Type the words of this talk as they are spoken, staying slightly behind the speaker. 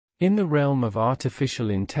In the realm of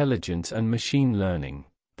artificial intelligence and machine learning,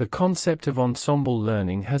 the concept of ensemble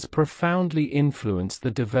learning has profoundly influenced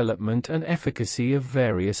the development and efficacy of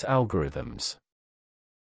various algorithms.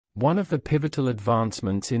 One of the pivotal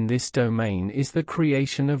advancements in this domain is the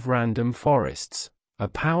creation of random forests, a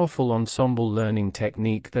powerful ensemble learning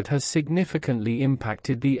technique that has significantly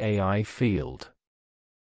impacted the AI field.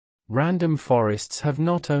 Random forests have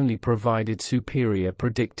not only provided superior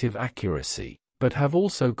predictive accuracy, but have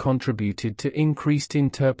also contributed to increased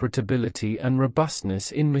interpretability and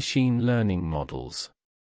robustness in machine learning models.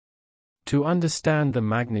 To understand the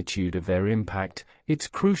magnitude of their impact, it's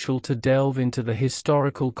crucial to delve into the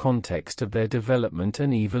historical context of their development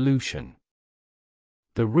and evolution.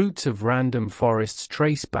 The roots of random forests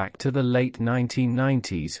trace back to the late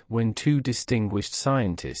 1990s when two distinguished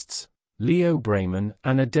scientists, Leo Breiman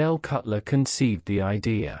and Adele Cutler, conceived the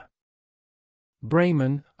idea.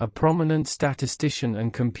 Breiman, a prominent statistician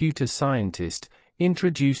and computer scientist,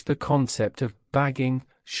 introduced the concept of bagging,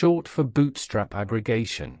 short for bootstrap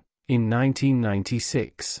aggregation, in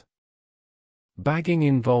 1996. Bagging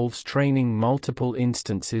involves training multiple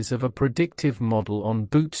instances of a predictive model on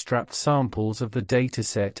bootstrapped samples of the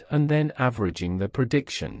dataset and then averaging the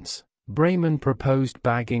predictions. Breiman proposed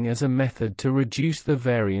bagging as a method to reduce the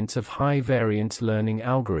variance of high-variance learning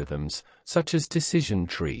algorithms, such as decision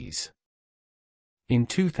trees. In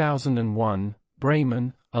 2001,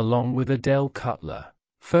 Breiman, along with Adele Cutler,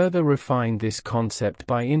 further refined this concept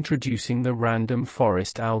by introducing the random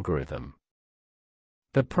forest algorithm.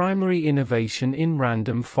 The primary innovation in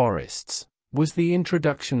random forests was the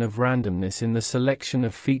introduction of randomness in the selection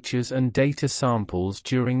of features and data samples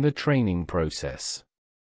during the training process.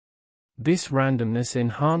 This randomness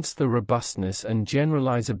enhanced the robustness and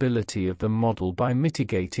generalizability of the model by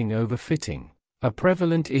mitigating overfitting, a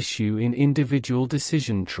prevalent issue in individual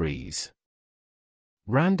decision trees.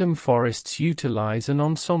 Random forests utilize an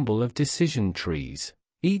ensemble of decision trees,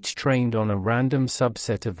 each trained on a random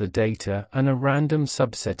subset of the data and a random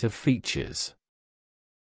subset of features.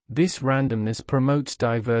 This randomness promotes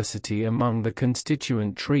diversity among the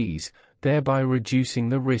constituent trees, thereby reducing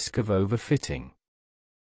the risk of overfitting.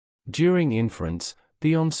 During inference,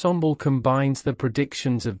 the ensemble combines the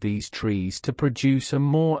predictions of these trees to produce a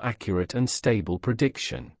more accurate and stable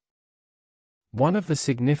prediction. One of the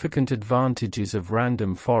significant advantages of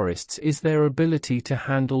random forests is their ability to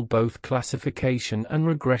handle both classification and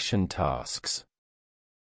regression tasks.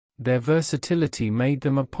 Their versatility made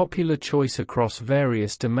them a popular choice across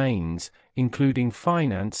various domains, including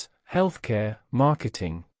finance, healthcare,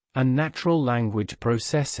 marketing, and natural language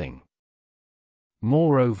processing.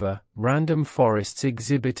 Moreover, random forests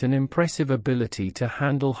exhibit an impressive ability to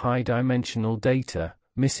handle high-dimensional data,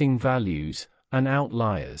 missing values, and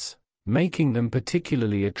outliers, making them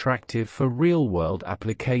particularly attractive for real-world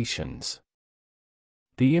applications.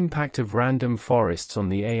 The impact of random forests on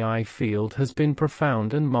the AI field has been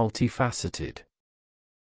profound and multifaceted.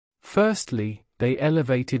 Firstly, they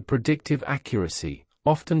elevated predictive accuracy,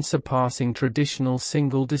 often surpassing traditional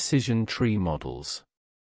single-decision tree models.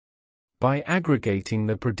 By aggregating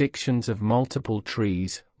the predictions of multiple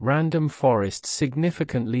trees, random forests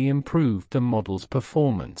significantly improved the model's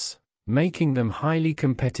performance, making them highly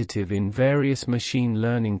competitive in various machine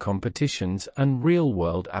learning competitions and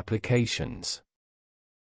real-world applications.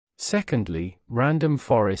 Secondly, random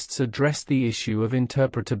forests address the issue of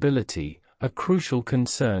interpretability, a crucial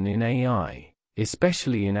concern in AI,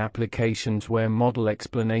 especially in applications where model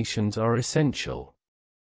explanations are essential.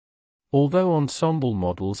 Although ensemble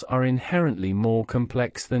models are inherently more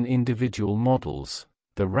complex than individual models,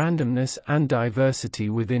 the randomness and diversity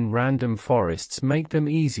within random forests make them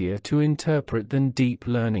easier to interpret than deep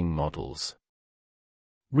learning models.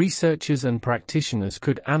 Researchers and practitioners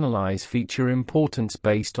could analyze feature importance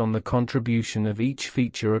based on the contribution of each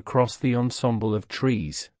feature across the ensemble of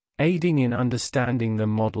trees, aiding in understanding the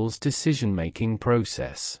model's decision-making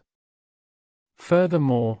process.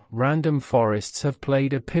 Furthermore, random forests have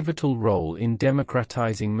played a pivotal role in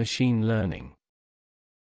democratizing machine learning.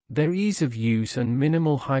 Their ease of use and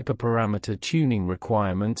minimal hyperparameter tuning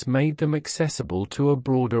requirements made them accessible to a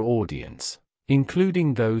broader audience,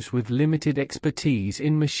 including those with limited expertise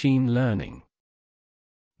in machine learning.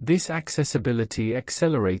 This accessibility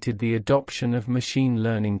accelerated the adoption of machine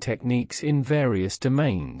learning techniques in various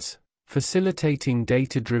domains, facilitating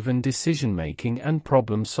data-driven decision-making and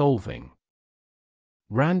problem-solving.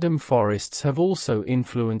 Random forests have also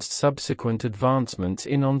influenced subsequent advancements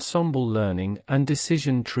in ensemble learning and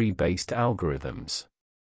decision tree-based algorithms.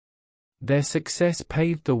 Their success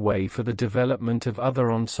paved the way for the development of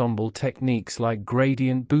other ensemble techniques like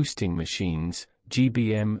gradient boosting machines,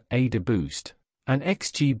 GBM, AdaBoost, and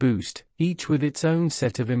XGBoost, each with its own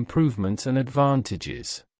set of improvements and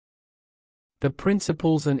advantages. The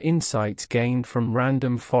principles and insights gained from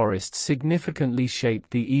random forests significantly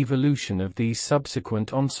shaped the evolution of these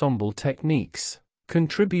subsequent ensemble techniques,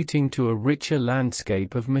 contributing to a richer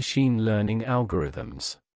landscape of machine learning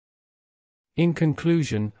algorithms. In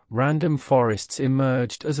conclusion, random forests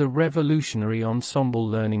emerged as a revolutionary ensemble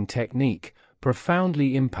learning technique,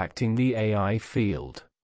 profoundly impacting the AI field.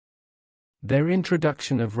 Their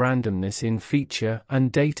introduction of randomness in feature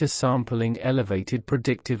and data sampling elevated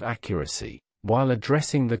predictive accuracy, while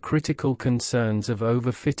addressing the critical concerns of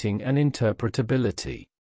overfitting and interpretability.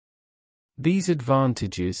 These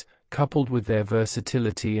advantages, coupled with their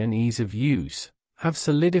versatility and ease of use, have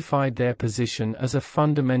solidified their position as a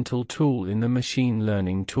fundamental tool in the machine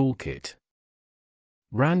learning toolkit.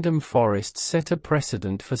 Random forests set a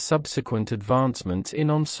precedent for subsequent advancements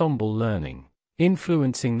in ensemble learning,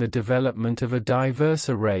 influencing the development of a diverse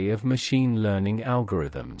array of machine learning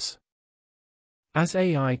algorithms. As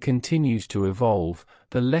AI continues to evolve,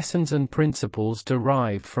 the lessons and principles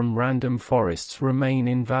derived from random forests remain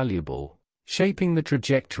invaluable, shaping the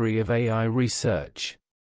trajectory of AI research.